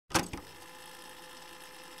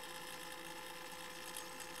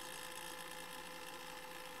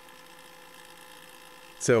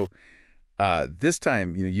This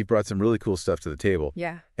time, you brought some really cool stuff to the table.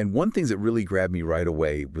 Yeah. And one thing that really grabbed me right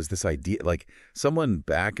away was this idea, like someone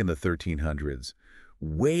back in the 1300s,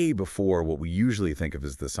 way before what we usually think of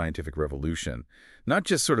as the scientific revolution, not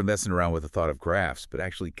just sort of messing around with the thought of graphs, but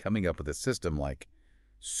actually coming up with a system like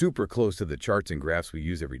super close to the charts and graphs we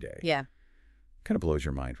use every day. Yeah. Kind of blows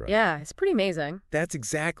your mind, right? Yeah, it's pretty amazing. That's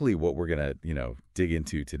exactly what we're going to, dig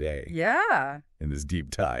into today. Yeah. In this deep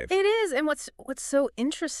dive. It is. And what's so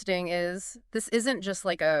interesting is this isn't just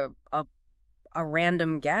like a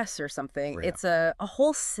random guess or something. Yeah. It's a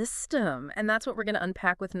whole system. And that's what we're going to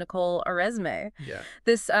unpack with Nicole Oresme. Yeah.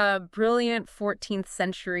 This brilliant 14th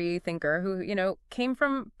century thinker who, came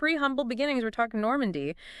from pretty humble beginnings. We're talking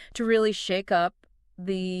Normandy, to really shake up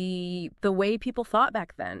the way people thought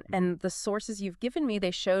back then. And the sources you've given me, they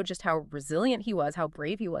show just how resilient he was, how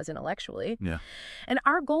brave he was intellectually. Yeah. And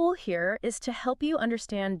our goal here is to help you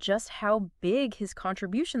understand just how big his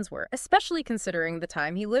contributions were, especially considering the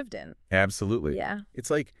time he lived in. Absolutely. Yeah. It's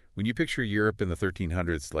like when you picture Europe in the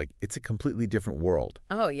 1300s, like it's a completely different world.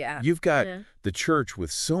 Oh, yeah. You've got the church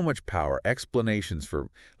with so much power. Explanations for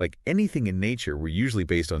like anything in nature were usually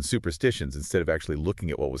based on superstitions instead of actually looking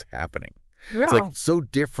at what was happening. Yeah. It's like so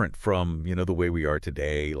different from, the way we are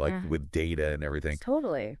today, like with data and everything.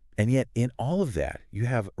 Totally. And yet in all of that, you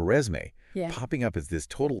have Oresme Yeah. popping up as this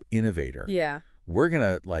total innovator. Yeah. We're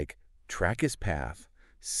going to track his path,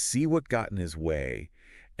 see what got in his way,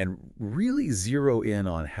 and really zero in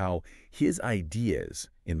on how his ideas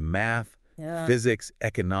in math, physics,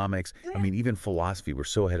 economics, even philosophy were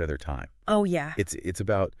so ahead of their time. Oh, yeah. It's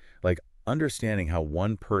about understanding how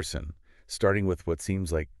one person, starting with what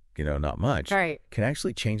seems like not much, right, can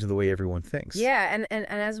actually change the way everyone thinks. Yeah, and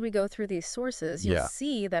as we go through these sources, you'll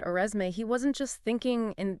see that Oresme, he wasn't just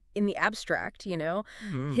thinking in the abstract,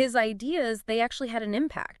 His ideas, they actually had an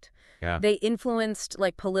impact. Yeah. They influenced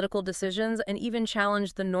political decisions and even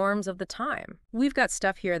challenged the norms of the time. We've got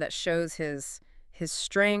stuff here that shows his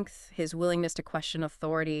strength, his willingness to question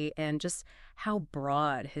authority, and just how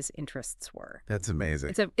broad his interests were. That's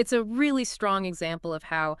amazing. It's a really strong example of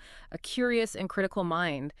how a curious and critical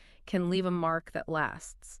mind can leave a mark that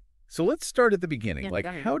lasts. So let's start at the beginning.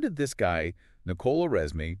 Yeah, how did this guy, Nicole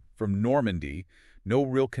Oresme, from Normandy, no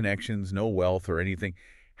real connections, no wealth or anything,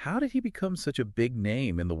 how did he become such a big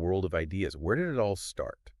name in the world of ideas? Where did it all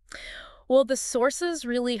start? Well, the sources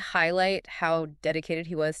really highlight how dedicated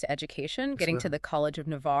he was to education, getting to the College of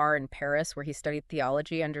Navarre in Paris, where he studied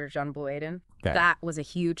theology under Jean Bouedin. Okay. That was a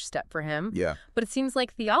huge step for him. Yeah. But it seems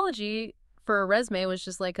like theology for Oresme was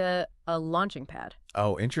just like a launching pad.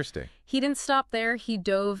 Oh, interesting. He didn't stop there. He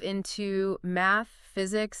dove into math,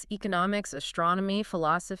 physics, economics, astronomy,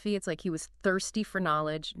 philosophy. It's like he was thirsty for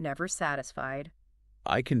knowledge, never satisfied.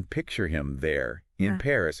 I can picture him there in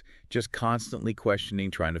Paris, just constantly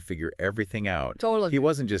questioning, trying to figure everything out. Totally. He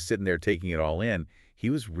wasn't just sitting there taking it all in. He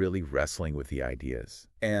was really wrestling with the ideas.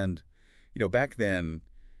 And, back then,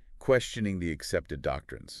 questioning the accepted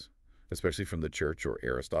doctrines, especially from the church or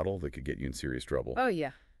Aristotle, that could get you in serious trouble. Oh,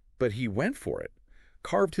 yeah. But he went for it,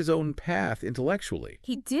 carved his own path intellectually.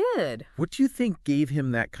 He did. What do you think gave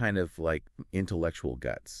him that kind of, intellectual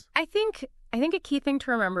guts? I think a key thing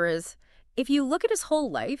to remember is, if you look at his whole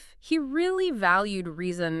life, he really valued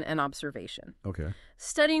reason and observation. Okay.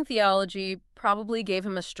 Studying theology probably gave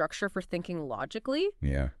him a structure for thinking logically.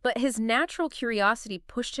 Yeah. But his natural curiosity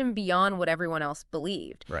pushed him beyond what everyone else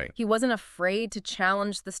believed. Right. He wasn't afraid to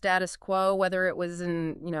challenge the status quo, whether it was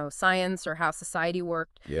in, science or how society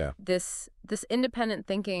worked. Yeah. This independent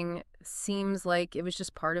thinking seems like it was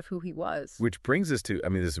just part of who he was. Which brings us to,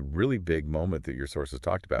 this really big moment that your sources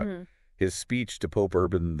talked about. Mm-hmm. His speech to Pope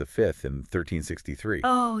Urban V in 1363.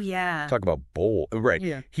 Oh, yeah. Talk about bold. Right.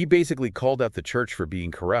 Yeah. He basically called out the church for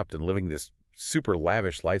being corrupt and living this super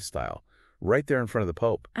lavish lifestyle right there in front of the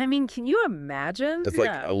Pope. Can you imagine? It's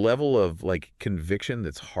a level of conviction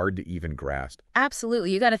that's hard to even grasp.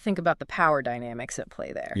 Absolutely. You got to think about the power dynamics at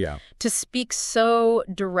play there. Yeah. To speak so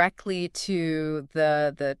directly to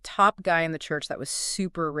the top guy in the church, that was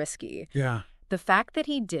super risky. Yeah. The fact that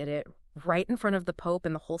he did it right in front of the Pope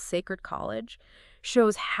and the whole sacred college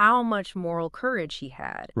shows how much moral courage he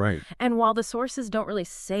had. Right. And while the sources don't really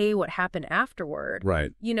say what happened afterward,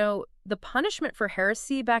 right, the punishment for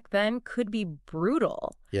heresy back then could be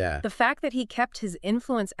brutal. Yeah. The fact that he kept his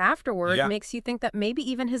influence afterward makes you think that maybe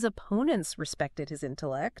even his opponents respected his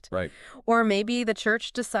intellect. Right. Or maybe the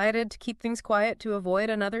church decided to keep things quiet to avoid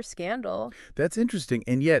another scandal. That's interesting.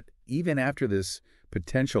 And yet, even after this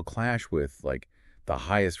potential clash with, the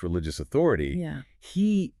highest religious authority,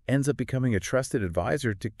 he ends up becoming a trusted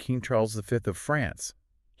advisor to King Charles V of France.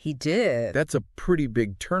 He did. That's a pretty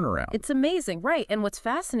big turnaround. It's amazing, right? And what's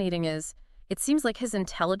fascinating is it seems like his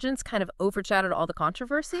intelligence kind of overshadowed all the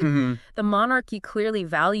controversy. The monarchy clearly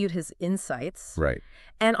valued his insights. Right.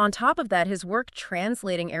 And on top of that, his work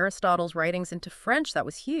translating Aristotle's writings into French, that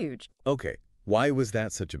was huge. Okay. Why was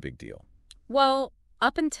that such a big deal? Well,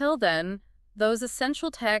 up until then, those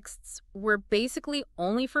essential texts were basically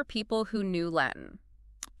only for people who knew Latin.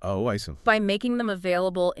 Oh, I see. By making them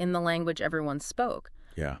available in the language everyone spoke.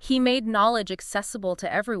 Yeah. He made knowledge accessible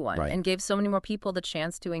to everyone Right. and gave so many more people the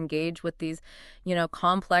chance to engage with these,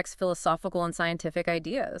 complex philosophical and scientific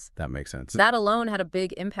ideas. That makes sense. That alone had a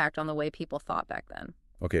big impact on the way people thought back then.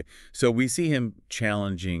 Okay. So we see him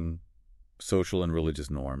challenging social and religious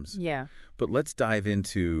norms. Yeah. But let's dive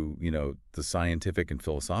into, the scientific and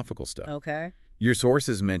philosophical stuff. Okay. Your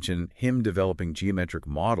sources mention him developing geometric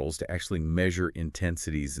models to actually measure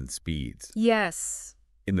intensities and speeds. Yes.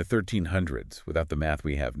 In the 1300s, without the math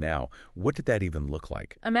we have now, what did that even look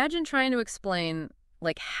like? Imagine trying to explain,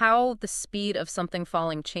 how the speed of something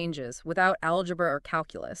falling changes without algebra or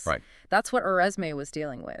calculus. Right. That's what Oresme was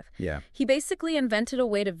dealing with. Yeah. He basically invented a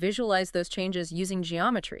way to visualize those changes using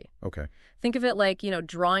geometry. Okay. Think of it like,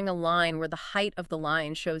 drawing a line where the height of the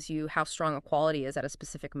line shows you how strong a quality is at a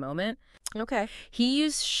specific moment. Okay. He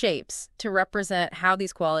used shapes to represent how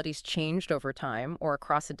these qualities changed over time or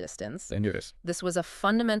across a distance. Dangerous. This was a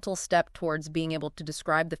fundamental step towards being able to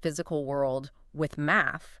describe the physical world with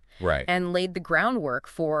math. Right. And laid the groundwork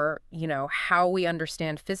for, how we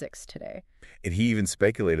understand physics today. And he even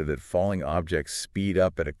speculated that falling objects speed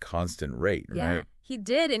up at a constant rate, right? He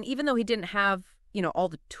did. And even though he didn't have, all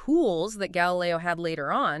the tools that Galileo had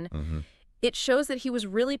later on, it shows that he was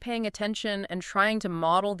really paying attention and trying to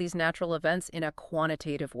model these natural events in a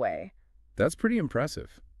quantitative way. That's pretty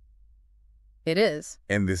impressive. It is.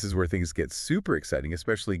 And this is where things get super exciting,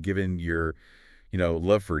 especially given your,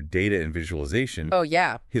 love for data and visualization. Oh,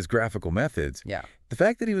 yeah. His graphical methods. Yeah. The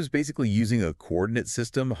fact that he was basically using a coordinate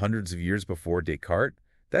system hundreds of years before Descartes,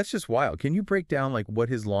 that's just wild. Can you break down what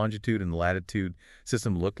his longitude and latitude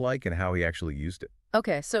system looked like and how he actually used it?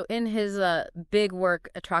 Okay, so in his big work,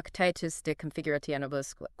 Tractatus de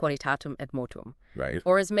Configurationibus Qualitatum et Motum, Right.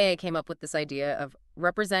 Oresme came up with this idea of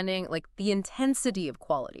representing the intensity of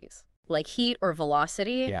qualities, like heat or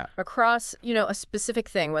velocity, across, a specific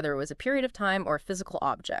thing, whether it was a period of time or a physical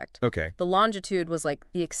object. Okay. The longitude was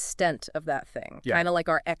the extent of that thing, kind of like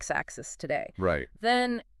our x-axis today. Right.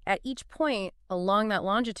 Then at each point along that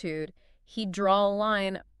longitude, he'd draw a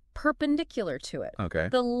line perpendicular to it, Okay.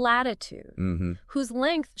 the latitude, whose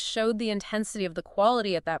length showed the intensity of the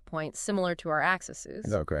quality at that point, similar to our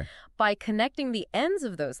axes. Okay. By connecting the ends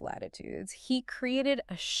of those latitudes, he created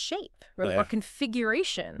a shape or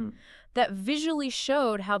configuration that visually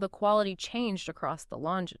showed how the quality changed across the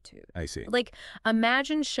longitude. I see.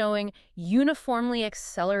 Imagine showing uniformly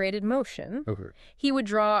accelerated motion. Okay. He would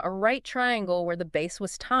draw a right triangle where the base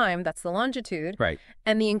was time, that's the longitude, Right.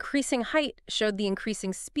 and the increasing height showed the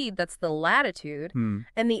increasing speed, that's the latitude,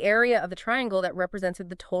 and the area of the triangle that represented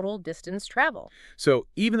the total distance traveled. So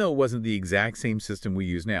even though it wasn't the exact same system we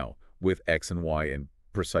use now, with X and Y and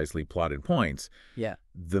precisely plotted points,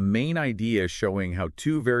 the main idea showing how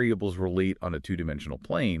two variables relate on a two-dimensional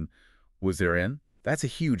plane was therein. That's a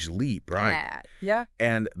huge leap, right? Yeah.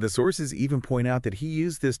 And the sources even point out that he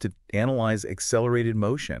used this to analyze accelerated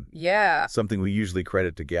motion. Yeah. Something we usually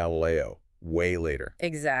credit to Galileo way later.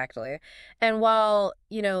 Exactly. And while,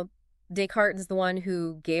 Descartes is the one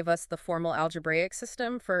who gave us the formal algebraic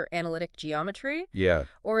system for analytic geometry, Yeah.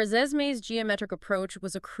 Oresme's geometric approach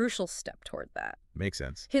was a crucial step toward that. Makes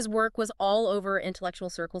sense. His work was all over intellectual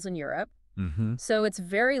circles in Europe, Mm-hmm. so it's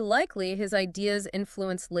very likely his ideas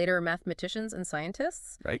influenced later mathematicians and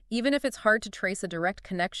scientists, Right. even if it's hard to trace a direct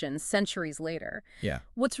connection centuries later. Yeah.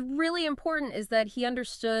 What's really important is that he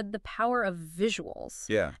understood the power of visuals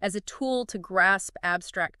Yeah. as a tool to grasp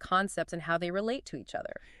abstract concepts and how they relate to each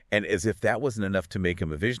other. And as if that wasn't enough to make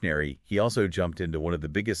him a visionary, he also jumped into one of the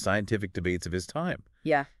biggest scientific debates of his time.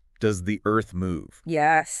 Yeah. Does the Earth move?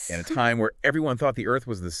 Yes. In a time where everyone thought the Earth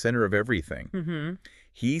was the center of everything, Mm-hmm.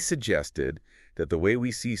 he suggested that the way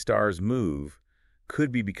we see stars move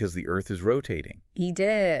could be because the Earth is rotating. He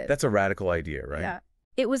did. That's a radical idea, right? Yeah.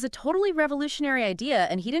 It was a totally revolutionary idea,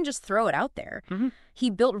 and he didn't just throw it out there. Mm-hmm. He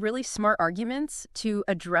built really smart arguments to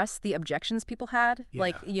address the objections people had.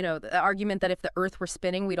 Yeah. The argument that if the Earth were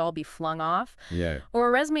spinning, we'd all be flung off. Yeah.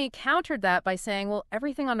 Or Oresme countered that by saying, well,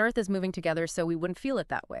 everything on Earth is moving together, so we wouldn't feel it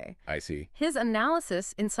that way. I see. His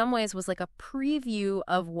analysis, in some ways, was like a preview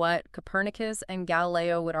of what Copernicus and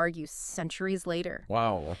Galileo would argue centuries later.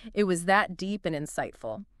 Wow. It was that deep and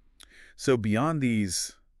insightful. So beyond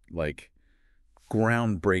these,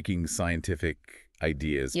 groundbreaking scientific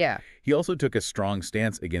ideas. Yeah. He also took a strong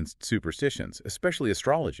stance against superstitions, especially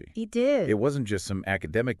astrology. He did. It wasn't just some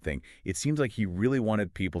academic thing. It seems like he really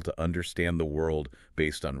wanted people to understand the world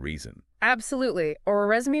based on reason. Absolutely.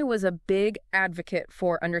 Oresme was a big advocate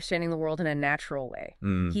for understanding the world in a natural way.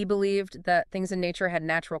 He believed that things in nature had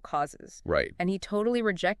natural causes. Right. And he totally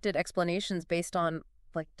rejected explanations based on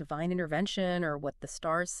like divine intervention or what the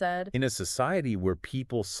stars said. In a society where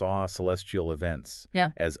people saw celestial events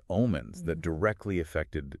as omens that directly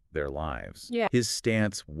affected their lives, his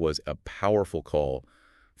stance was a powerful call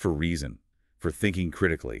for reason, for thinking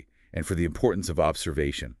critically, and for the importance of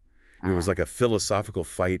observation. It was like a philosophical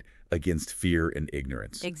fight against fear and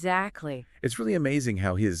ignorance. Exactly. It's really amazing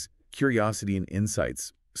how his curiosity and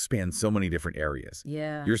insights span so many different areas.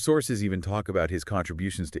 Yeah. Your sources even talk about his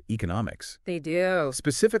contributions to economics. They do.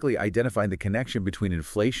 Specifically identifying the connection between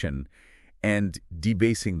inflation and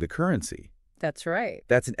debasing the currency. That's right.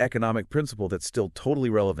 That's an economic principle that's still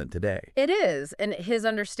totally relevant today. It is. And his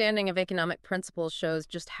understanding of economic principles shows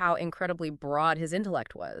just how incredibly broad his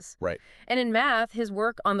intellect was. Right. And in math, his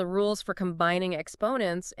work on the rules for combining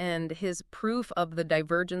exponents and his proof of the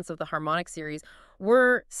divergence of the harmonic series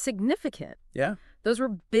were significant. Yeah. Those were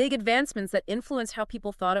big advancements that influenced how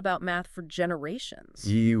people thought about math for generations.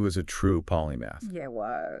 He was a true polymath. Yeah, it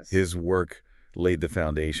was. His work laid the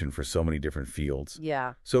foundation for so many different fields.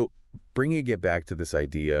 Yeah. So bringing it back to this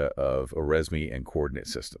idea of Oresme and coordinate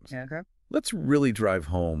systems, Okay. let's really drive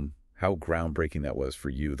home how groundbreaking that was for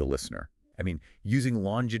you, the listener. I mean, using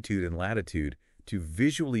longitude and latitude to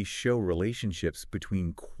visually show relationships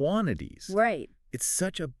between quantities. Right. It's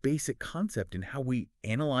such a basic concept in how we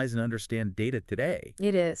analyze and understand data today.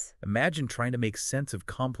 It is. Imagine trying to make sense of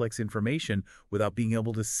complex information without being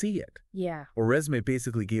able to see it. Yeah. Oresme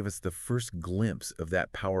basically gave us the first glimpse of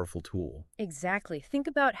that powerful tool. Exactly. Think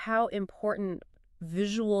about how important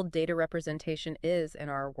visual data representation is in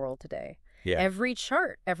our world today. Yeah. Every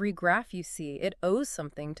chart, every graph you see, it owes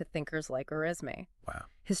something to thinkers like Oresme. Wow.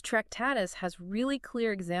 His Tractatus has really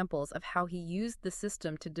clear examples of how he used the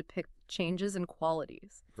system to depict changes in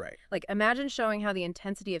qualities. Right. Like, imagine showing how the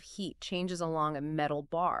intensity of heat changes along a metal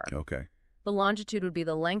bar. Okay. The longitude would be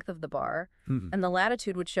the length of the bar, and the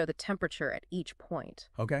latitude would show the temperature at each point.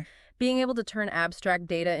 Okay. Being able to turn abstract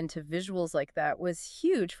data into visuals like that was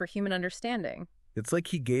huge for human understanding. It's like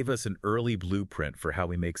he gave us an early blueprint for how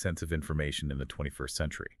we make sense of information in the 21st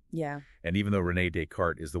century. Yeah. And even though René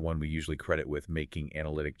Descartes is the one we usually credit with making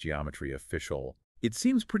analytic geometry official, it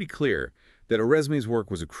seems pretty clear that Oresme's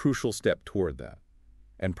work was a crucial step toward that,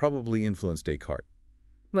 and probably influenced Descartes.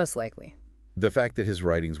 Most likely. The fact that his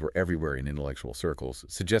writings were everywhere in intellectual circles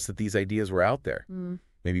suggests that these ideas were out there,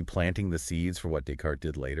 maybe planting the seeds for what Descartes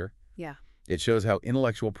did later. Yeah. It shows how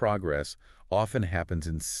intellectual progress often happens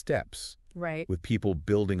in steps, Right. with people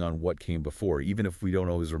building on what came before, even if we don't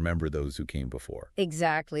always remember those who came before.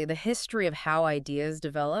 Exactly. The history of how ideas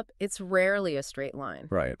develop, it's rarely a straight line.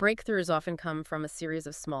 Right. Breakthroughs often come from a series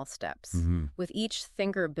of small steps, with each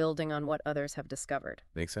thinker building on what others have discovered.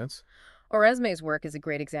 Makes sense? Oresme's work is a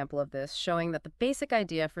great example of this, showing that the basic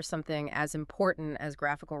idea for something as important as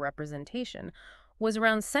graphical representation was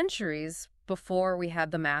around centuries before we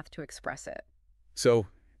had the math to express it. So,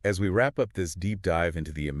 as we wrap up this deep dive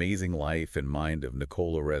into the amazing life and mind of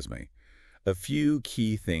Nicole Oresme, a few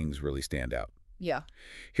key things really stand out. Yeah.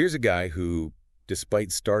 Here's a guy who,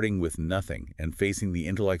 despite starting with nothing and facing the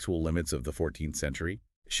intellectual limits of the 14th century,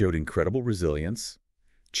 showed incredible resilience,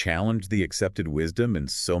 challenged the accepted wisdom in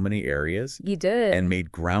so many areas, He did. and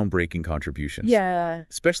made groundbreaking contributions. Yeah.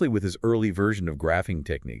 Especially with his early version of graphing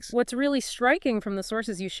techniques. What's really striking from the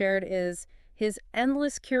sources you shared is his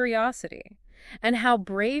endless curiosity and how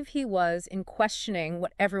brave he was in questioning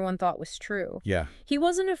what everyone thought was true. Yeah. He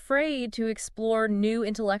wasn't afraid to explore new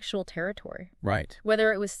intellectual territory. Right.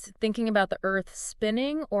 Whether it was thinking about the Earth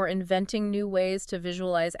spinning or inventing new ways to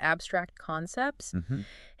visualize abstract concepts,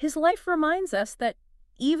 his life reminds us that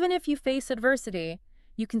even if you face adversity,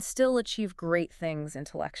 you can still achieve great things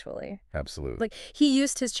intellectually. Absolutely. Like, he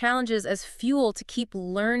used his challenges as fuel to keep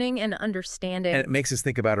learning and understanding. And it makes us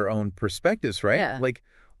think about our own perspectives, right? Yeah. Like,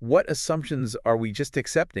 what assumptions are we just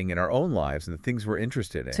accepting in our own lives and the things we're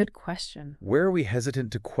interested in? Good question. Where are we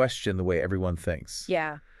hesitant to question the way everyone thinks?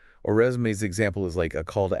 Yeah. Oresme's example is like a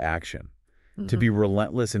call to action, to be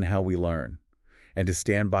relentless in how we learn, and to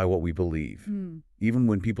stand by what we believe, even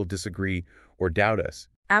when people disagree or doubt us.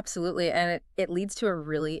 Absolutely. And it leads to a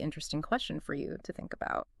really interesting question for you to think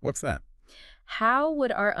about. What's that? How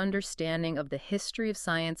would our understanding of the history of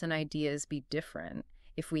science and ideas be different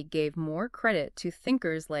if we gave more credit to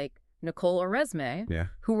thinkers like Nicole Oresme, Yeah.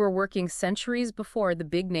 who were working centuries before the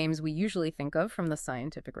big names we usually think of from the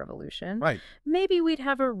scientific revolution, Right. maybe we'd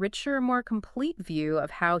have a richer, more complete view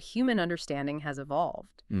of how human understanding has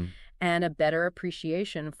evolved and a better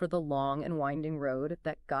appreciation for the long and winding road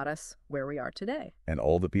that got us where we are today. And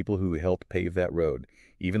all the people who helped pave that road,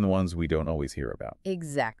 even the ones we don't always hear about.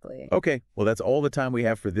 Exactly. Okay, well, that's all the time we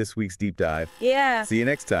have for this week's Deep Dive. Yeah. See you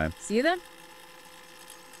next time. See you then.